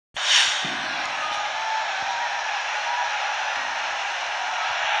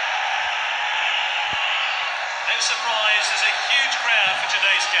surprise, there's a huge crowd for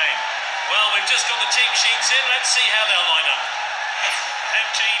today's game. Well, we've just got the team sheets in. Let's see how they'll line up. The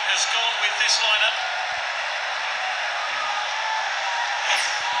home team has gone with this lineup.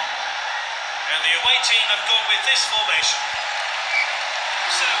 And the away team have gone with this formation.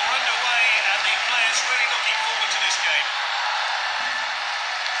 So we're underway and the players really looking forward to this game.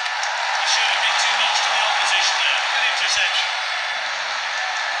 He showed a bit too much to the opposition there. Good interception.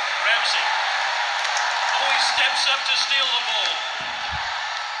 Ramsey. Oh, he steps up to steal the ball.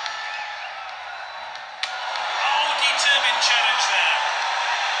 Oh, determined challenge there.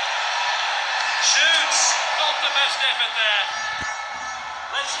 Shoots. Not the best effort there.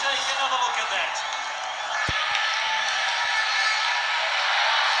 Let's take another look at that.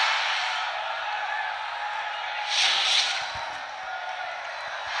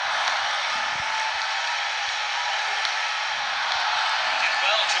 He did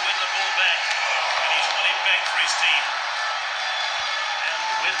well to win the ball back, and he's won it back for his team.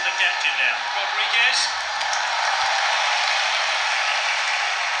 And with the captain now, Rodriguez.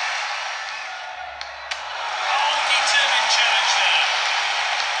 Oh, determined challenge there.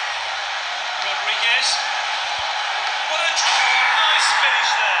 Rodriguez. What a nice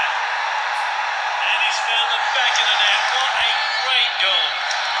finish there. And he's found the back of the net. What a great goal.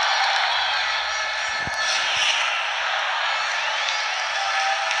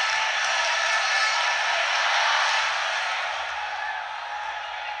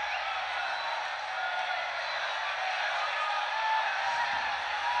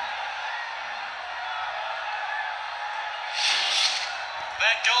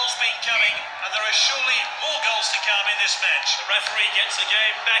 That goal's been coming, and there are surely more goals to come in this match. The referee gets the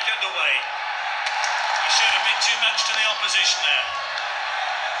game back underway. He showed a bit too much to the opposition there.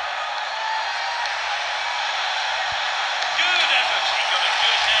 Good effort. He got a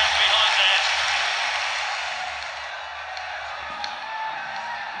good hand behind that.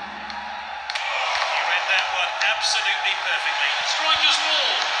 He read that one absolutely perfectly. Striker's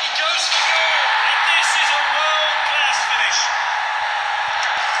ball. He goes for goal, and this is a world-class finish.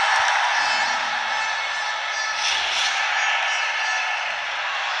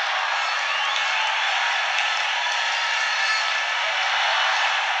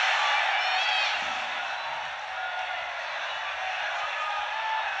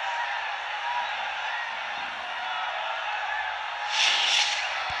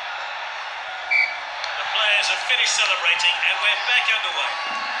 Have finished celebrating and we're back underway.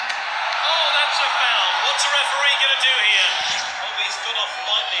 Oh, that's a foul. What's a referee going to do here? Oh, he's gone off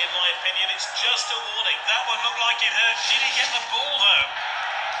lightly in my opinion. It's just a warning. That one looked like it hurt. Did he get the ball though?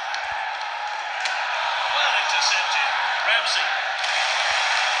 Well intercepted. Ramsey.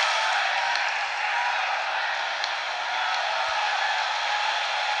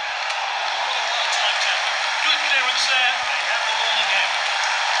 What a well-timed tackle. Good clearance there. They have the ball again.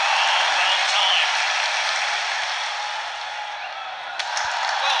 Oh, well timed.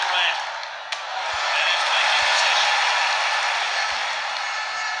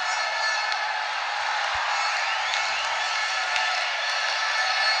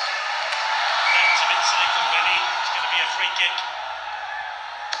 Free kick.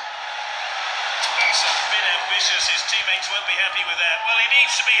 He's a bit ambitious, his teammates won't be happy with that. Well, he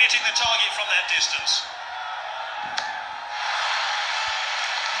needs to be hitting the target from that distance.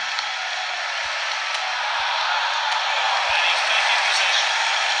 And he's back in possession.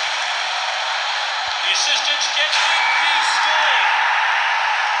 The assistant gets in, he scored.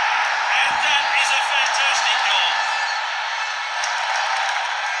 And that is a fantastic goal.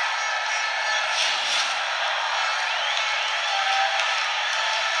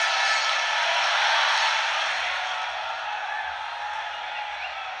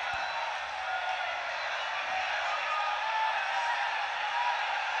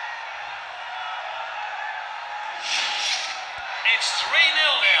 It's 3-0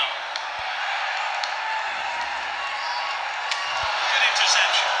 now. Good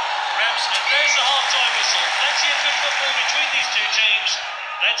interception. Ramsey, and there's the half-time whistle. Plenty of good football between these two teams.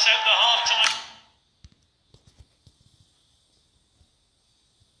 Let's hope the half-time...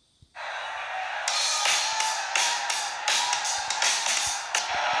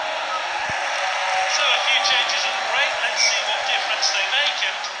 So a few changes at the break. Let's see what difference they make,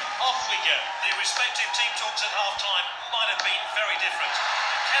 and off we go. The respective team talks at half-time might have been very different.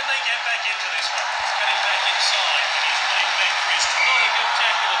 Can they get back into this one? He's getting back inside, and he's playing back for his team. Not a good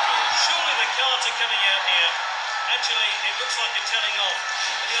tackle at all. Surely the cards are coming out here. Actually, it looks like they're telling off,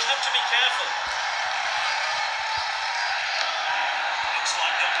 but he'll have to be careful. Looks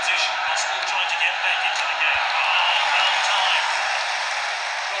like the opposition are still trying to get back into the game. Oh, well timed.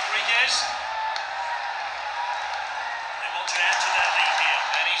 Rodriguez.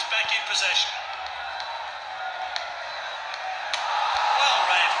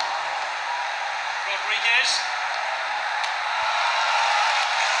 Rodriguez.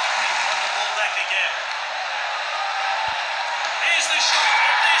 They won the ball back again. Here's the shot,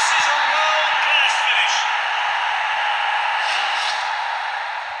 and this is a world-class finish.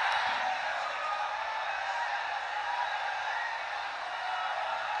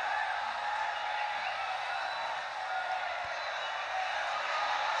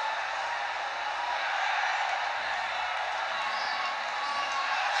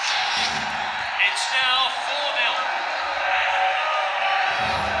 It's now 4-0.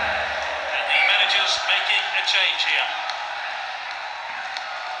 And the manager's making a change here.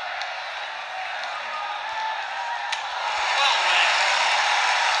 Well read.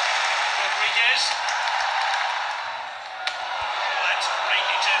 Rodriguez. Well, that's great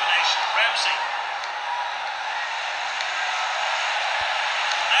determination. Ramsey.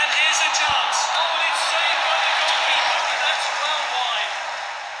 And here's a chance. Oh, and it's saved by the goalkeeper, but that's well wide.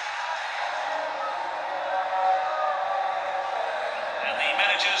 And the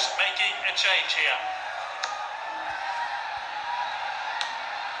manager's making a change here.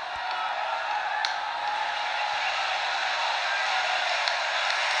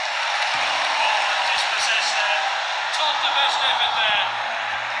 Oh, and dispossessed there. Top the best effort there.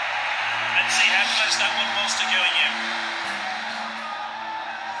 Let's see how close that one was to going in.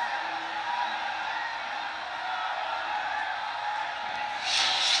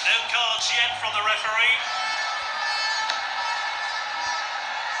 No cards yet from the referee.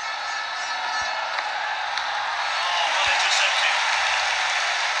 Oh, well intercepted.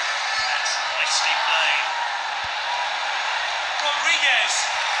 That's nicely played. Rodriguez.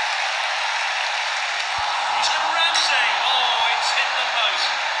 He's got Ramsey. Oh, it's hit the post.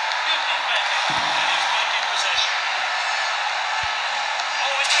 Good defending. And he's back in possession.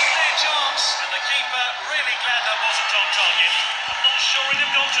 Oh, it's a clear chance. And the keeper really glad that wasn't on target. I'm not sure he'd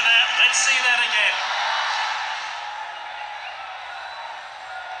have gone to that. Let's see that again.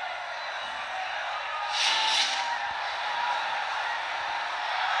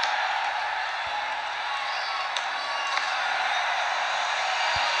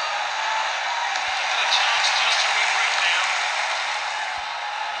 A chance just to regroup now.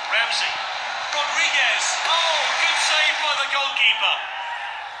 Ramsey. Rodriguez. Oh, good save by the goalkeeper.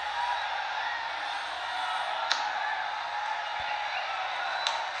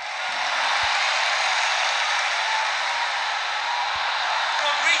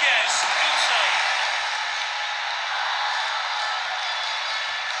 Rodriguez. Good save.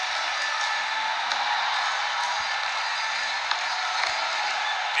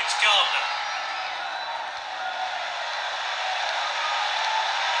 It's Gardner.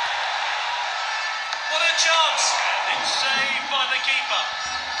 What a chance! And it's saved by the keeper.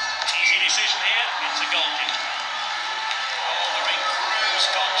 Easy decision here. It's a goal kick. Oh, the ring through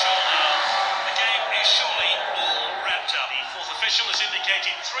control now. The game is surely all wrapped up. The fourth official has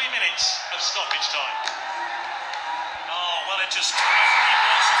indicated 3 minutes of stoppage time. Oh, well, it just definitely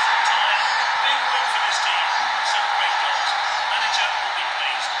was a full